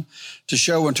him to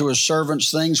show unto his servants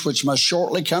things which must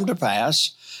shortly come to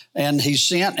pass. And he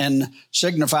sent and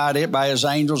signified it by his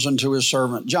angels unto his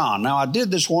servant John. Now I did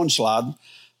this one slide.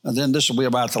 And then this will be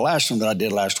about the last one that I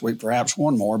did last week, perhaps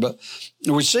one more. But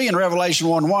we see in Revelation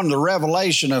 1:1 the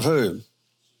revelation of who?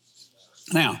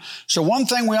 Now, so one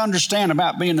thing we understand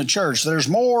about being a church, there's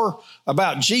more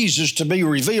about Jesus to be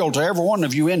revealed to every one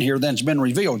of you in here than's been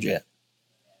revealed yet.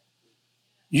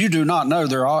 You do not know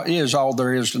there is all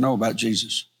there is to know about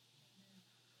Jesus.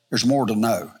 There's more to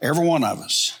know, every one of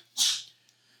us.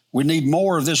 We need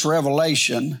more of this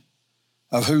revelation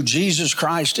of who Jesus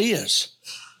Christ is.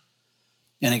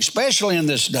 And especially in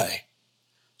this day.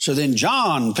 So then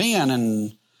John penned,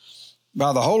 and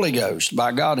by the Holy Ghost,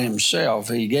 by God himself,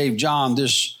 he gave him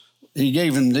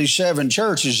these 7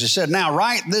 churches. He said, now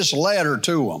write this letter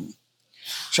to them.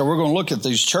 So we're going to look at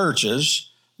these churches,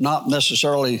 not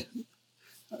necessarily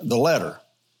the letter,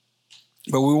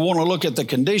 but we want to look at the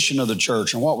condition of the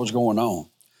church and what was going on.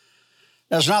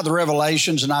 That's not the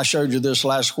revelations, and I showed you this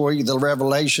last week. The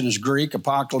revelation is Greek,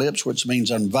 apocalypse, which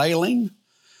means unveiling.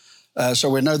 So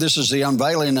we know this is the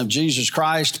unveiling of Jesus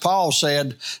Christ. Paul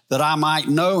said that I might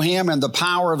know him and the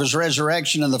power of his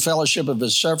resurrection and the fellowship of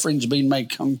his sufferings, being made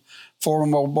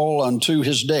conformable unto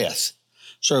his death.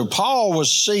 So Paul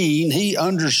was seeing, he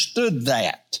understood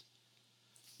that.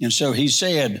 And so he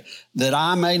said that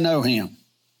I may know him.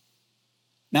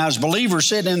 Now, as believers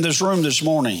sitting in this room this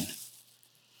morning,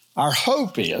 our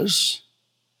hope is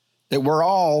that we're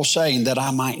all saying that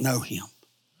I might know him.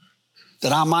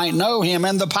 That I might know him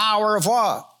and the power of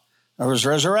what? Of his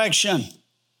resurrection.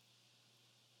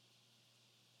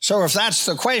 So if that's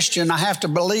the question, I have to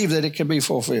believe that it can be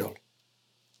fulfilled.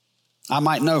 I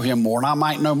might know him more, and I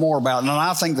might know more about it. And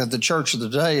I think that the church of the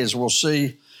day, as we'll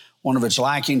see, one of its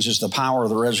lackings is the power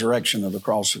of the resurrection of the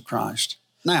cross of Christ.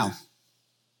 Now,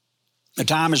 The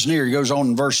time is near, he goes on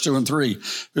in verse 2 and 3,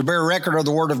 who bear record of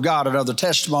the word of God and of the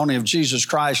testimony of Jesus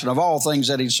Christ and of all things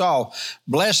that he saw.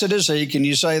 Blessed is he, can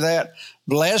you say that?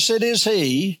 Blessed is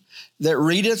he that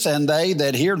readeth and they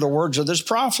that hear the words of this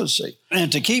prophecy.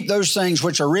 And to keep those things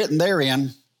which are written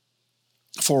therein,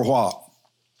 for what?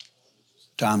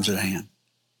 Time's at hand.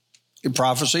 A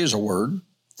prophecy is a word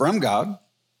from God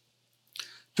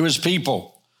to his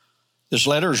people. This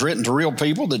letter is written to real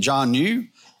people that John knew,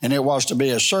 and it was to be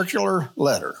a circular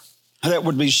letter that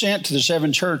would be sent to the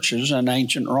 7 churches in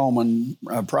ancient Roman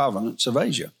province of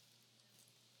Asia.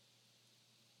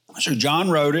 So John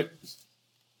wrote it.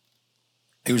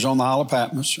 He was on the Isle of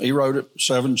Patmos. He wrote it,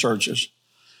 7 churches.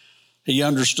 He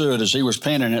understood as he was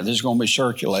penning it, this is going to be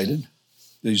circulated,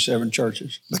 these 7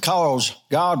 churches. Because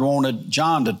God wanted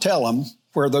John to tell them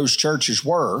where those churches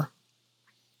were,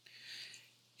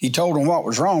 he told them what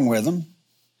was wrong with them.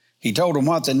 He told them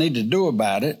what they needed to do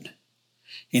about it.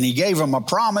 And he gave them a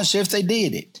promise if they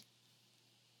did it.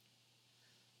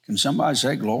 Can somebody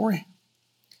say glory?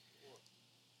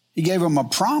 He gave them a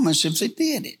promise if they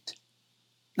did it.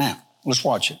 Now, let's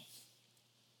watch it.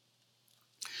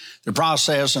 The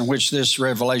process in which this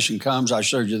revelation comes, I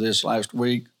showed you this last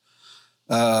week.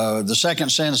 The second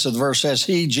sentence of the verse says,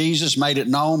 he, Jesus, made it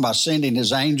known by sending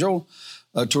his angel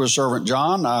to his servant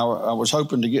John. I was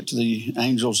hoping to get to the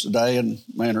angels today, and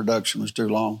my introduction was too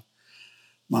long.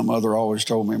 My mother always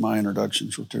told me my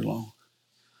introductions were too long.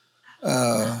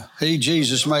 He,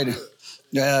 Jesus, made it.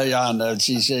 Yeah, I know.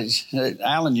 She says,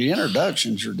 Alan, your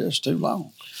introductions are just too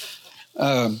long.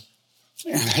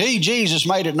 He, Jesus,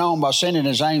 made it known by sending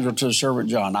his angel to his servant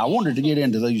John. I wanted to get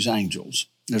into these angels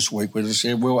this week. We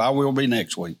said, I will be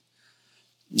next week.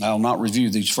 I'll not review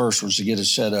these first ones to get it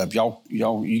set up. Y'all,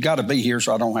 you got to be here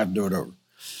so I don't have to do it over.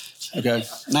 Okay?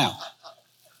 Now,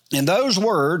 in those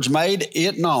words, made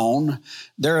it known,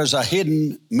 there is a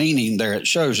hidden meaning there. It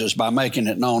shows us by making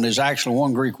it known. There's actually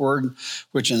one Greek word,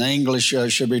 which in English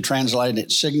should be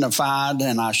translated signified,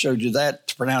 and I showed you that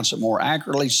to pronounce it more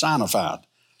accurately, signified.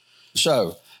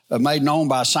 So, made known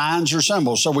by signs or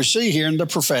symbols. So we see here in the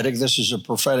prophetic, this is a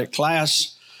prophetic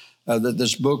class, that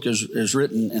this book is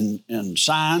written in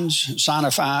signs,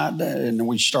 signified, and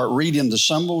we start reading the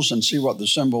symbols and see what the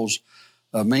symbols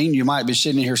mean. You might be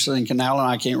sitting here thinking, Alan,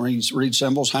 I can't read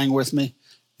symbols. Hang with me,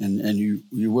 and you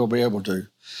will be able to.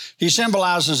 He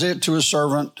symbolizes it to his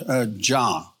servant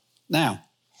John. Now,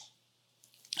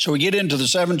 so we get into the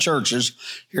 7 churches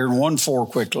here in 1:4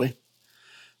 quickly.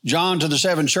 John to the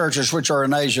 7 churches which are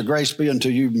in Asia, grace be unto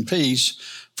you and peace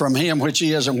from him which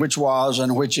is and which was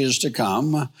and which is to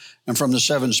come, and from the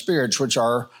 7 spirits which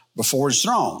are before his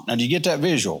throne. Now, do you get that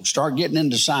visual? Start getting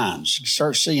into signs.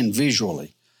 Start seeing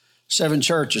visually. 7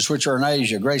 churches which are in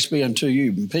Asia, grace be unto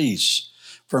you and peace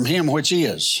from him which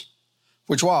is,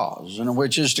 which was, and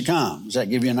which is to come. Does that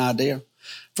give you an idea?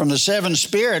 From the 7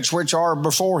 spirits which are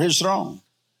before his throne.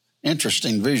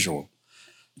 Interesting visual.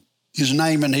 His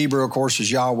name in Hebrew, of course, is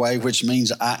Yahweh, which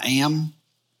means I am.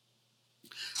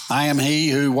 I am he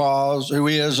who was, who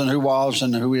is, and who was,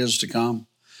 and who is to come.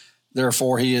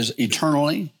 Therefore, he is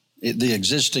eternally the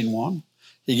existing one.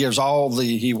 He gives all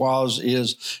the he was,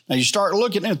 is. Now, you start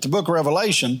looking at the book of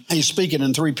Revelation, he's speaking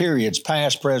in 3 periods,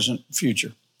 past, present,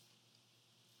 future.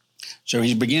 So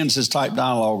he begins this type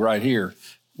dialogue right here.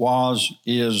 Was,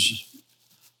 is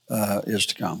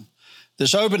to come.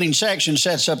 This opening section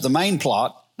sets up the main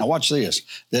plot. Now watch this,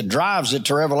 that drives it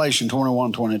to Revelation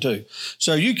 21:22.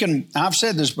 So you can, I've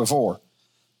said this before,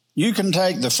 you can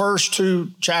take the first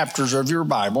 2 chapters of your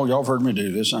Bible. Y'all have heard me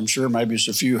do this. I'm sure maybe it's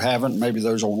a few haven't, maybe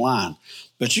those online.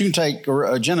 But you can take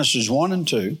Genesis 1 and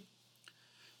 2,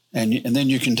 and then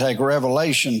you can take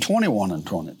Revelation 21 and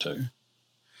 22.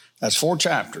 That's 4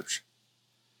 chapters.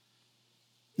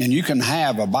 And you can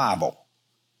have a Bible.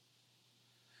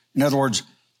 In other words,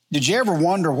 did you ever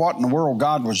wonder what in the world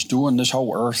God was doing this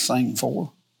whole earth thing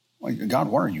for? Well, God,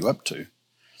 what are you up to?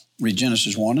 Read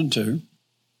Genesis 1 and 2.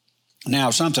 Now,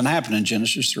 if something happened in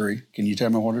Genesis 3, can you tell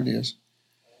me what it is?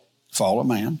 Fall of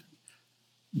man.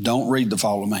 Don't read the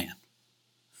fall of man.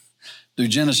 Do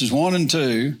Genesis 1 and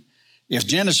 2. If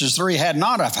Genesis 3 had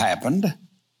not have happened,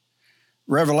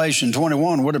 Revelation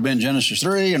 21 would have been Genesis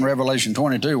 3, and Revelation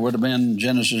 22 would have been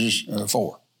Genesis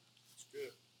 4.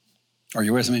 Are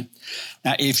you with me?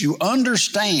 Now, if you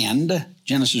understand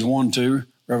Genesis 1, 2,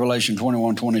 Revelation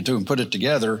 21, 22, and put it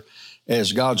together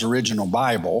as God's original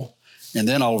Bible, and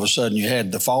then all of a sudden you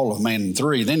had the fall of man in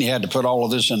 3, then you had to put all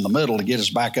of this in the middle to get us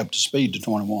back up to speed to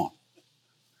 21.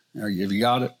 Have you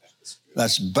got it?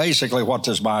 That's basically what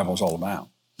this Bible is all about.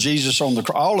 Jesus on the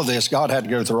cross, all of this, God had to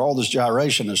go through all this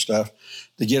gyration and stuff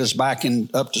to get us back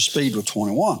up to speed with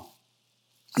 21.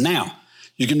 Now,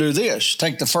 You can do this.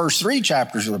 Take the first 3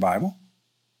 chapters of the Bible.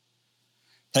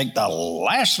 Take the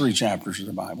last 3 chapters of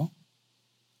the Bible.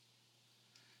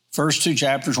 First 2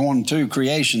 chapters, 1 and 2,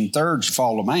 creation. Third's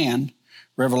fall of man.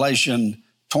 Revelation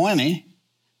 20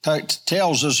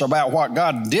 tells us about what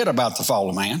God did about the fall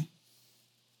of man.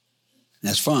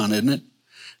 That's fun, isn't it?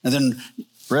 And then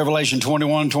Revelation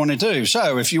 21, 22.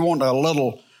 So if you want a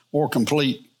little more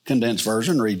complete condensed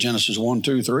version, read Genesis 1,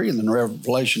 2, 3, and then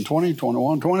Revelation 20,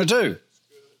 21, 22.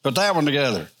 Put that one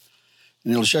together,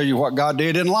 and it'll show you what God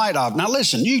did in light of. Now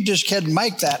listen, you just can't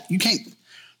make that. You can't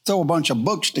throw a bunch of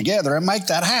books together and make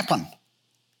that happen,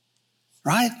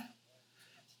 right?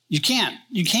 You can't.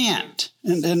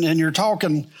 And you're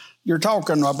talking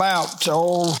about,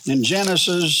 in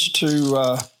Genesis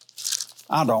to,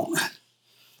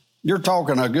 you're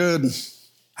talking a good,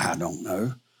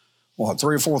 3,000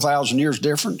 or 4,000 years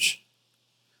difference,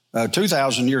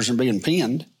 2,000 years in being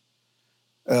penned.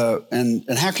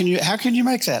 And how can you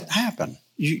make that happen?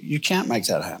 You can't make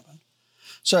that happen.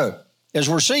 So as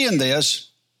we're seeing this,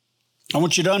 I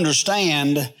want you to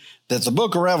understand that the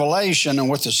book of Revelation and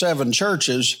with the 7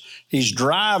 churches, he's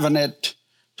driving it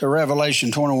to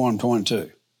Revelation 21, 22.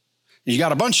 You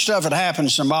got a bunch of stuff that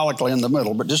happens symbolically in the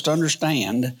middle, but just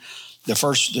understand the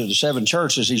 7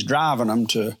 churches, he's driving them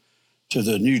to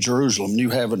the New Jerusalem, new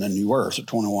heaven and new earth at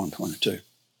 21, 22.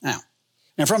 Now,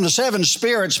 and from the 7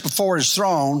 spirits before his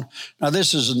throne, now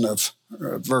this is in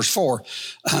verse 4,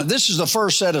 this is the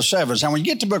first set of 7s. Now when you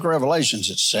get to the book of Revelations,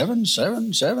 it's 7,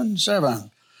 7, 7,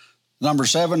 7. Number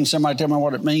 7, somebody tell me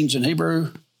what it means in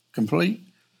Hebrew? Completion,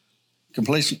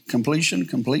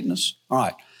 completeness. All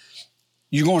right.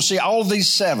 You're going to see all of these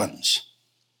 7s.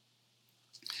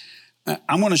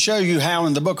 I'm going to show you how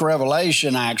in the book of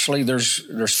Revelation, actually,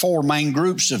 there's 4 main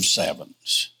groups of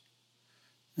 7s.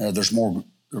 There's more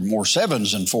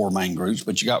 7s than 4 main groups,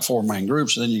 but you got 4 main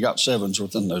groups, and then you got 7s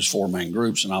within those 4 main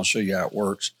groups, and I'll show you how it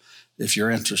works if you're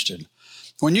interested.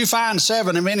 When you find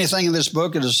 7 of anything in this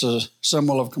book, it is a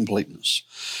symbol of completeness.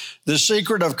 The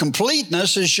secret of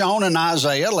completeness is shown in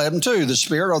Isaiah 11:2. The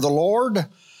Spirit of the Lord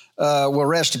will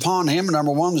rest upon him.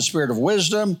 Number 1, the Spirit of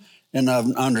wisdom and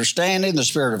of understanding, the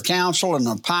Spirit of counsel and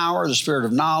of power, the Spirit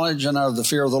of knowledge and of the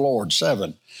fear of the Lord.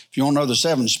 7. If you want to know the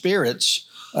 7 spirits,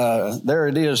 there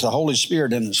it is, the Holy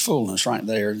Spirit in its fullness right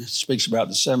there. It speaks about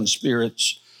the 7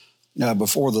 spirits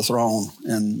before the throne,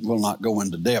 and we'll not go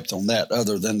into depth on that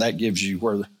other than that gives you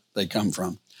where they come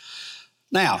from.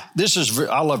 Now,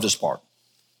 I love this part.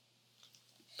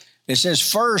 It says,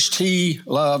 first he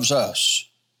loves us.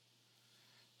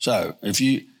 So if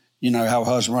you know how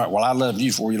husband, right, well, I loved you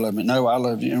before you loved me. No, I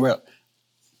loved you. Well,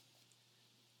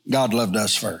 God loved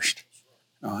us first.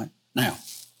 All right. Now,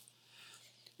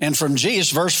 and from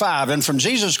Jesus, verse 5, and from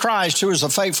Jesus Christ, who is the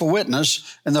faithful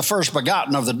witness and the first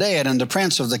begotten of the dead and the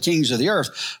prince of the kings of the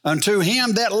earth, unto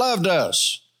him that loved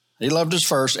us, he loved us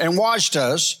first, and washed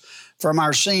us from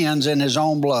our sins in his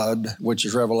own blood, which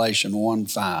is Revelation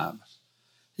 1:5.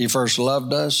 He first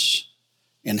loved us,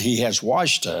 and he has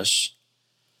washed us,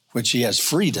 which he has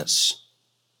freed us.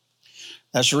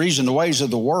 That's the reason the ways of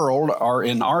the world are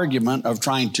in argument of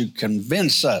trying to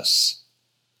convince us.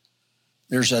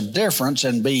 There's a difference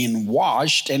in being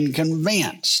washed and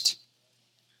convinced.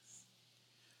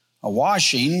 A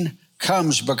washing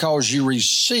comes because you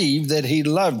receive that he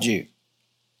loved you.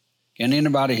 Can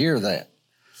anybody hear that?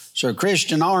 So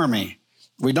Christian army,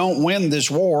 we don't win this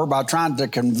war by trying to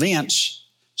convince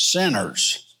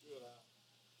sinners.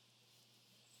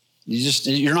 It's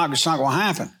not going to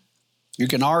happen. You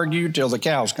can argue till the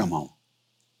cows come home.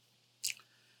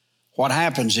 What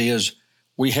happens is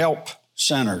we help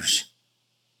sinners.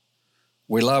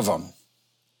 We love them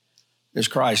as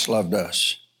Christ loved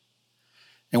us.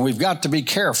 And we've got to be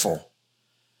careful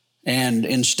and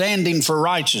in standing for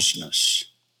righteousness.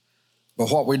 But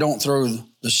what we don't throw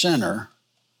the sinner,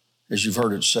 as you've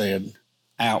heard it said,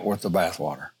 out with the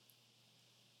bathwater.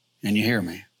 And you hear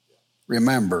me?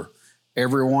 Remember,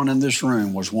 everyone in this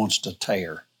room was once a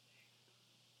tare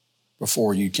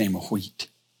before you came a wheat.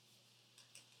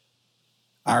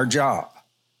 Our job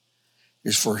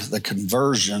is for the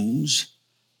conversions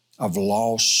of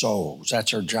lost souls.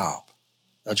 That's our job.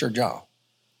 That's our job.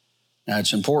 Now,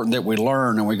 it's important that we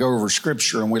learn and we go over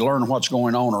Scripture and we learn what's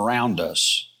going on around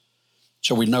us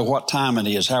so we know what time it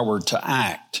is, how we're to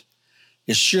act.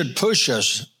 It should push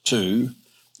us to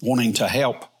wanting to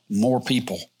help more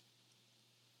people.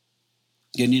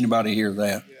 Can anybody hear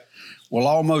that? Yeah. We'll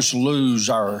almost lose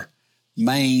our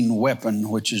main weapon,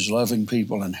 which is loving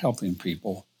people and helping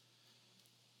people,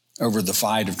 over the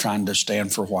fight of trying to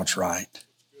stand for what's right.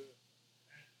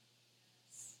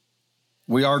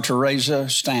 We are to raise a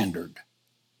standard.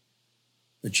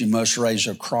 but you must raise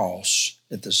a cross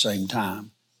at the same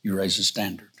time you raise a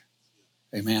standard.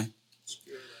 Amen?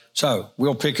 So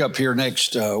we'll pick up here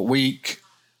next week.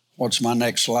 What's my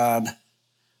next slide?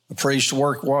 The priest's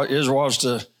work was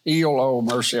to heal. Oh,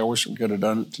 mercy, I wish we could have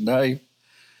done it today.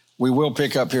 We will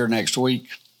pick up here next week.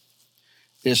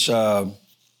 It's the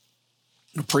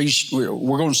priest.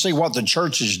 We're going to see what the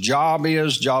church's job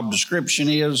description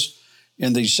is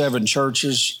in these 7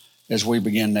 churches as we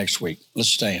begin next week. Let's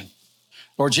stand.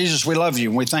 Lord Jesus, we love you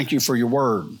and we thank you for your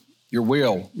word, your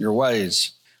will, your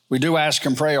ways. We do ask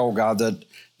and pray, oh God, that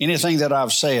anything that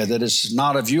I've said that is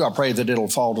not of you, I pray that it'll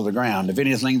fall to the ground. If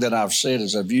anything that I've said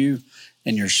is of you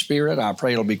and your spirit, I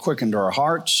pray it'll be quickened to our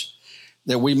hearts,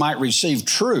 that we might receive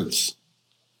truth,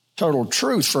 total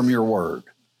truth from your word.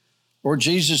 Lord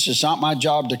Jesus, it's not my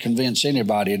job to convince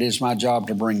anybody. It is my job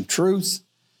to bring truth.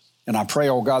 And I pray,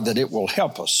 oh God, that it will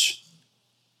help us.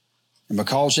 And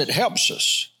because it helps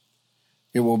us,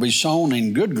 it will be sown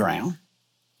in good ground.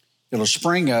 It'll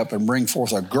spring up and bring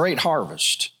forth a great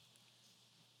harvest.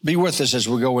 Be with us as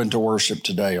we go into worship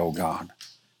today, oh God.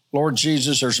 Lord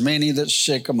Jesus, there's many that's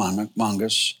sick among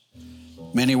us,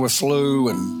 many with flu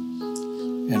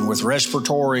and with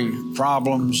respiratory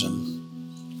problems,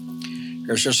 and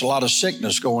there's just a lot of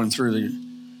sickness going through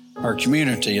our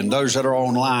community and those that are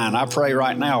online. I pray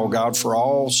right now, oh God, for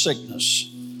all sickness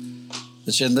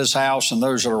that's in this house and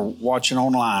those that are watching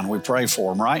online. We pray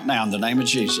for them right now in the name of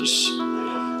Jesus,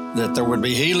 that there would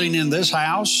be healing in this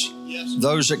house,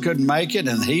 those that couldn't make it,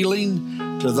 and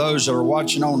healing to those that are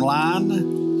watching online.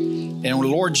 And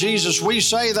Lord Jesus, we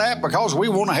say that because we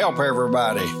want to help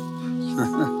everybody.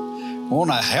 We want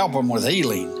to help them with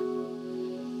healing.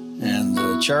 And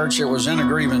the church that was in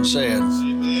agreement said,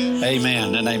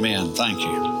 amen and amen. Thank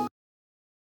you.